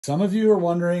Some of you are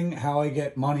wondering how I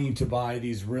get money to buy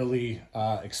these really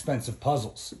expensive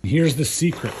puzzles. Here's the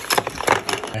secret.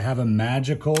 I have a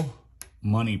magical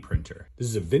money printer. This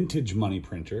is a vintage money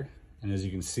printer. And as you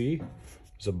can see,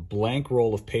 there's a blank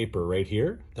roll of paper right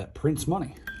here that prints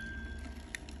money.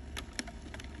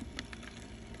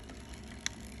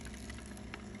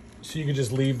 So you could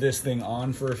just leave this thing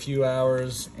on for a few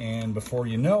hours, and before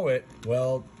you know it,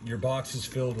 well, your box is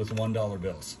filled with $1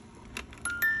 bills.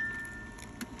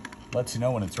 Lets you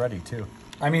know when it's ready too.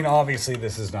 I mean, obviously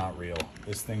this is not real.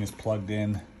 This thing is plugged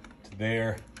in to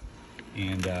there,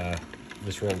 and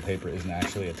this roll of paper isn't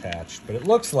actually attached, but it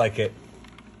looks like it.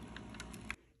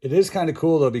 It is kind of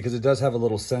cool though, because it does have a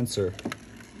little sensor,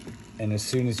 and as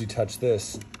soon as you touch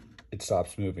this, it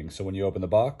stops moving. So when you open the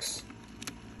box,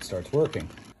 it starts working.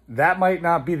 That might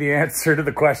not be the answer to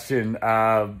the question,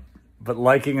 but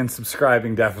liking and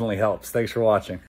subscribing definitely helps. Thanks for watching.